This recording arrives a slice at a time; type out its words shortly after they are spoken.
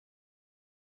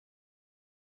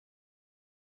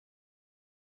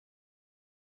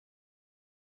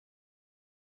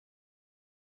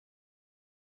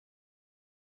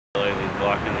He's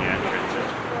blocking the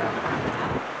entrances.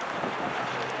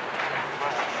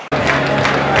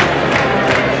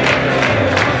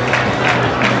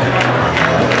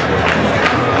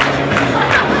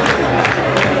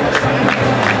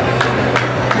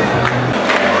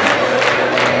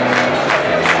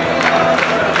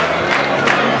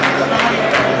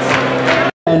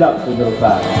 Stand up for the middle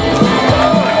class.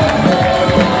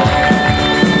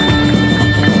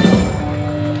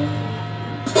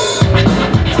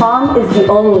 Tom is the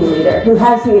only leader who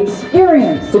has the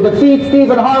experience To defeat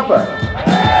Stephen Harper.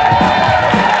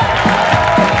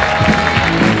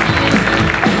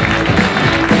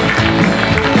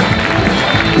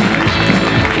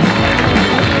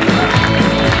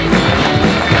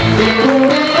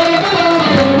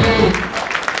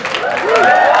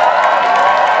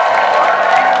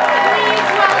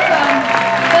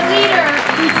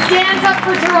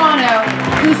 For Toronto,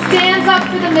 who stands up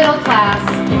for the middle class,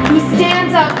 who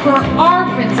stands up for our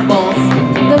principles,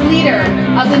 the leader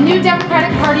of the new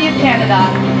Democratic Party of Canada,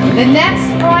 the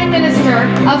next Prime Minister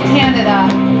of Canada,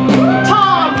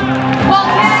 Tom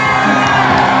Mulcair.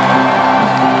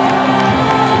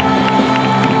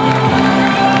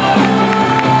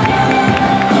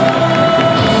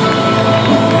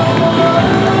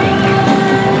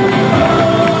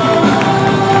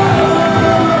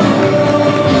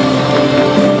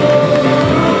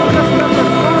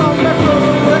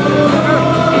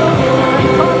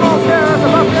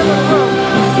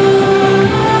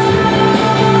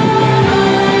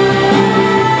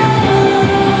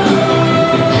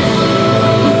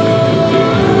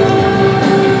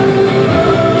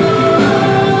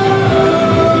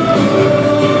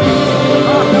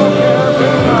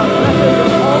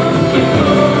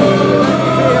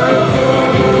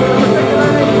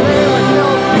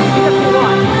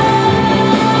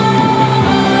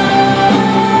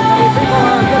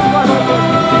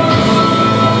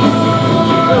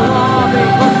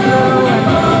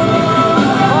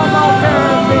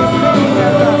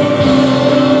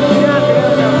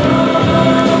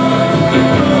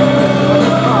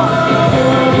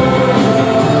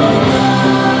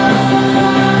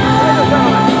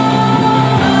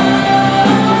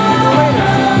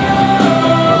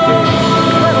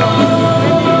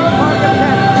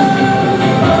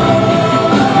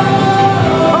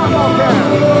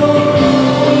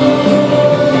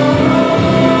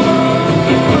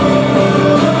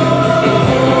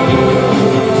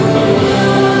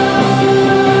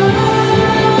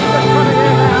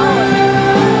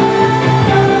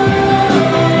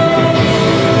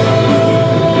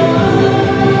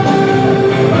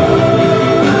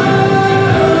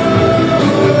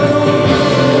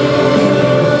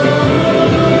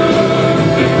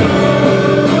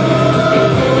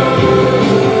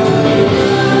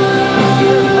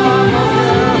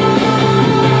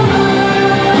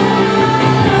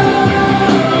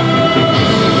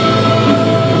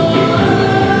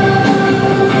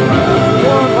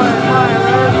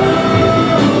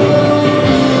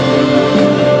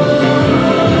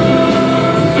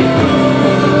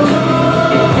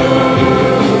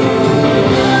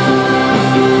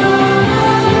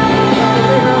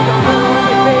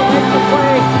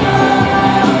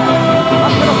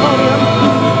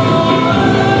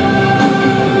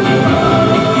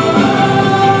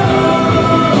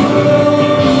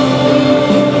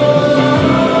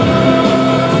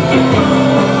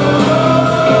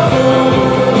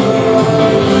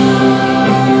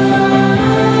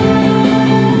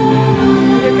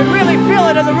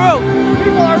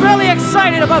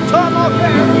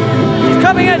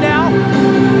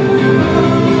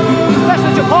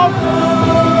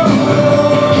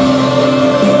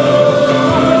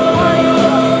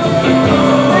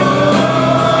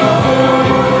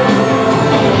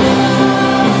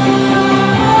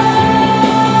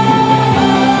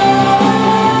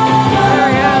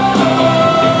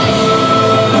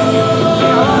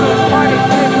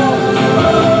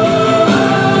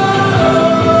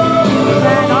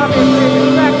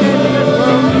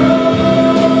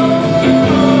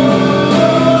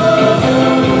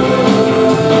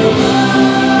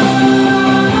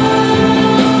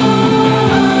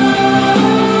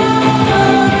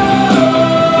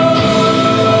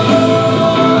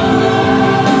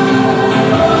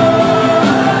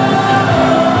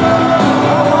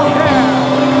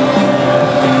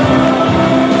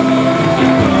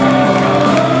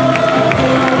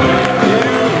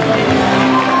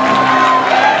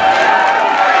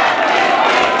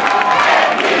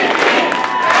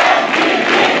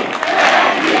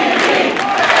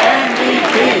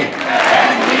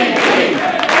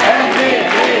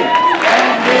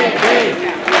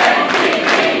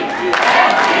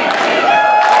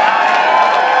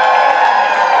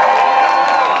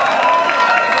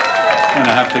 going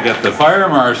to have to get the fire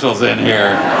marshals in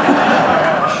here.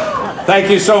 Thank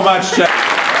you so much, Jeff.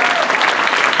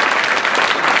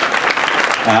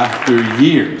 After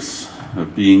years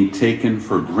of being taken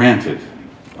for granted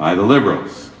by the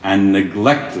Liberals and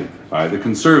neglected by the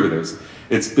Conservatives,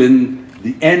 it's been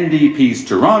the NDP's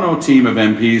Toronto team of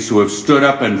MPs who have stood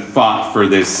up and fought for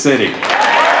this city.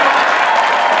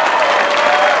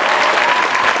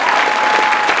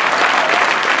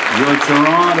 Your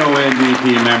Toronto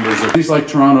NDP members, cities like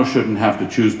Toronto shouldn't have to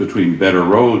choose between better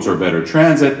roads or better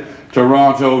transit.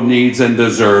 Toronto needs and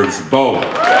deserves both.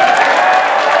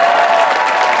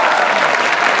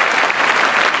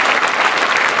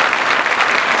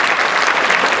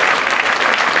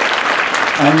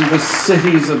 And the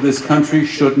cities of this country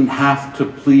shouldn't have to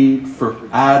plead for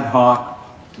ad hoc,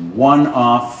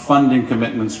 one-off funding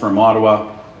commitments from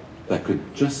Ottawa that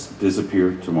could just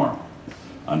disappear tomorrow.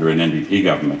 Under an NDP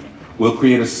government, we'll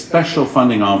create a special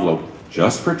funding envelope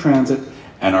just for transit,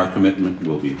 and our commitment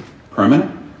will be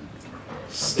permanent,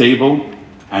 stable,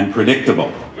 and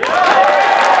predictable.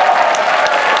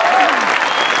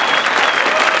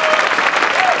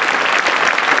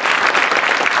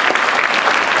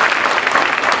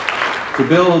 To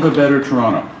build a better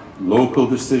Toronto, local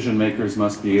decision makers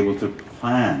must be able to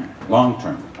plan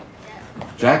long-term.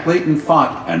 Jack Layton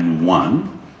fought and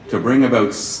won to bring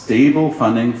about stable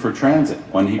funding for transit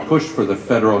when he pushed for the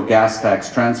federal gas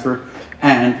tax transfer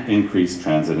and increased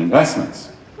transit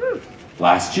investments.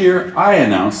 Last year, I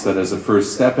announced that as a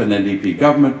first step, an NDP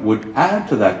government would add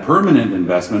to that permanent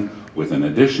investment with an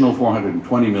additional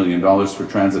 $420 million for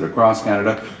transit across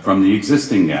Canada from the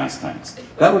existing gas tax.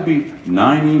 That would be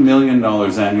 $90 million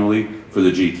annually for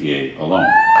the GTA alone.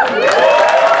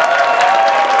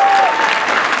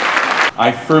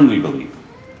 I firmly believe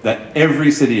that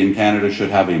every city in Canada should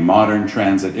have a modern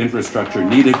transit infrastructure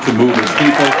needed to move its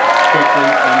people quickly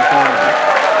and affordably.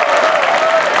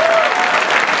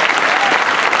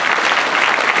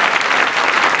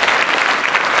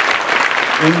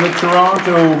 In the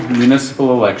Toronto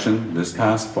municipal election this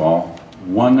past fall,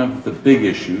 one of the big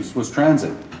issues was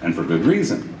transit, and for good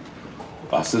reason.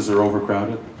 Buses are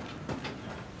overcrowded,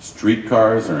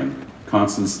 streetcars are in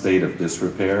constant state of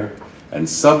disrepair, and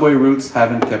subway routes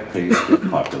haven't kept pace with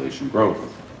population growth.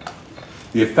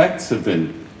 The effects have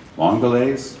been long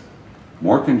delays,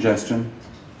 more congestion,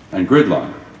 and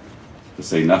gridlock, to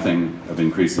say nothing of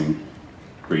increasing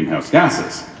greenhouse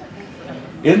gases.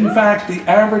 In fact, the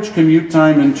average commute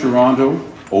time in Toronto,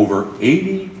 over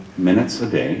 80 minutes a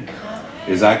day,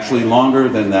 is actually longer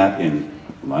than that in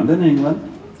London,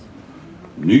 England,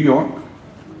 New York,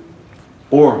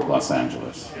 or Los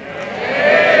Angeles.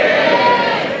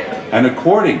 And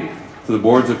according to the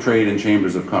boards of trade and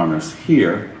chambers of commerce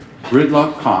here,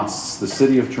 gridlock costs the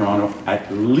City of Toronto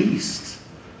at least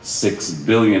 $6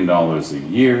 billion a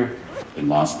year in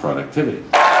lost productivity.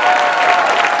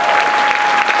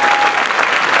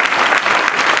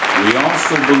 We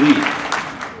also believe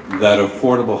that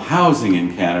affordable housing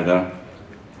in Canada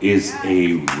is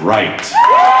a right.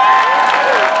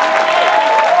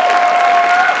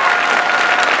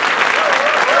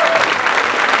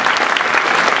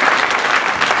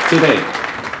 Today,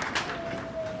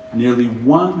 nearly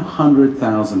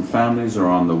 100,000 families are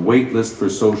on the wait list for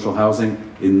social housing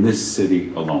in this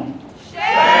city alone.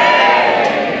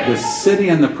 The city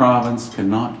and the province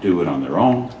cannot do it on their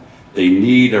own. They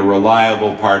need a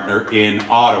reliable partner in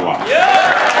Ottawa.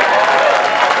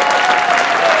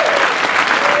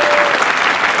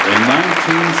 In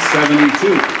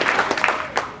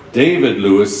 1972, David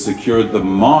Lewis secured the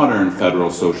modern federal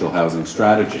social housing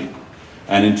strategy.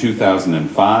 And in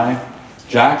 2005,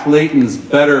 Jack Layton's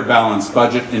better balanced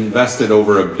budget invested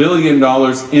over $1 billion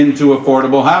into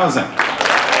affordable housing.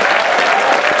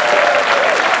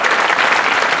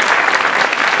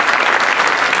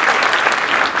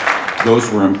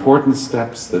 Those were important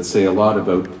steps that say a lot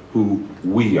about who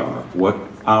we are, what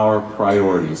our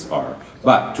priorities are.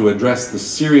 But to address the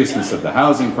seriousness of the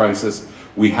housing crisis,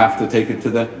 we have to take it to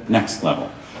the next level.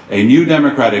 A new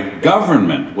Democratic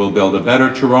government will build a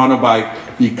better Toronto by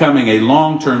becoming a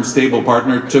long-term stable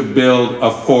partner to build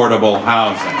affordable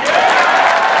housing.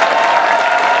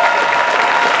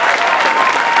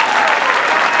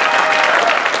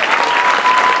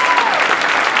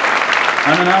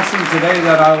 I'm announcing today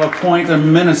that I'll appoint a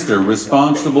minister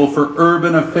responsible for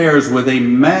urban affairs with a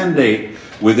mandate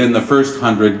within the first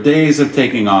 100 days of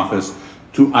taking office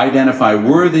to identify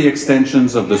worthy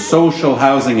extensions of the social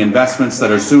housing investments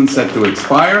that are soon set to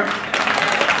expire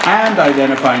and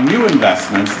identify new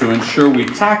investments to ensure we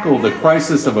tackle the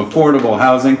crisis of affordable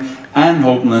housing and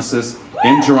homelessness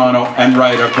in Toronto and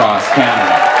right across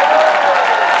Canada.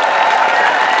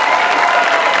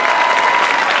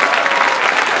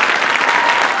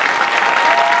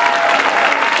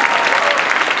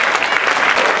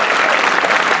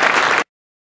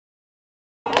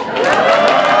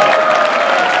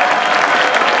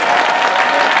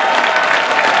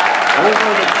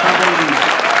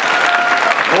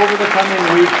 over the coming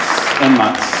weeks and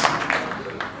months,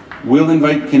 we'll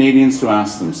invite Canadians to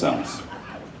ask themselves,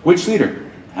 which leader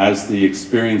has the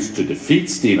experience to defeat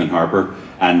Stephen Harper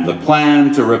and the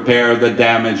plan to repair the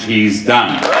damage he's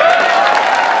done?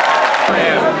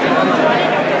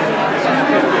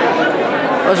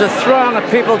 There's a throng of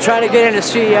people trying to get in to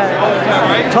see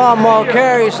Tom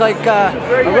Mulcair. He's like a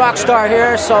rock star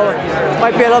here, so it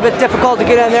might be a little bit difficult to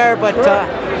get in there, but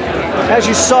as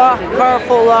you saw,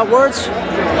 powerful words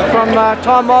from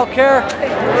Tom Mulcair.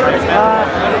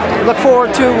 Look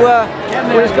forward to what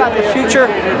he's got in the future.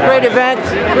 Great event,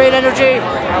 great energy.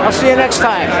 I'll see you next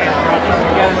time.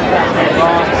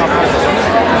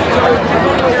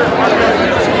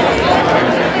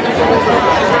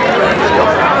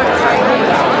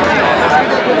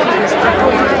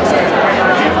 Thank you.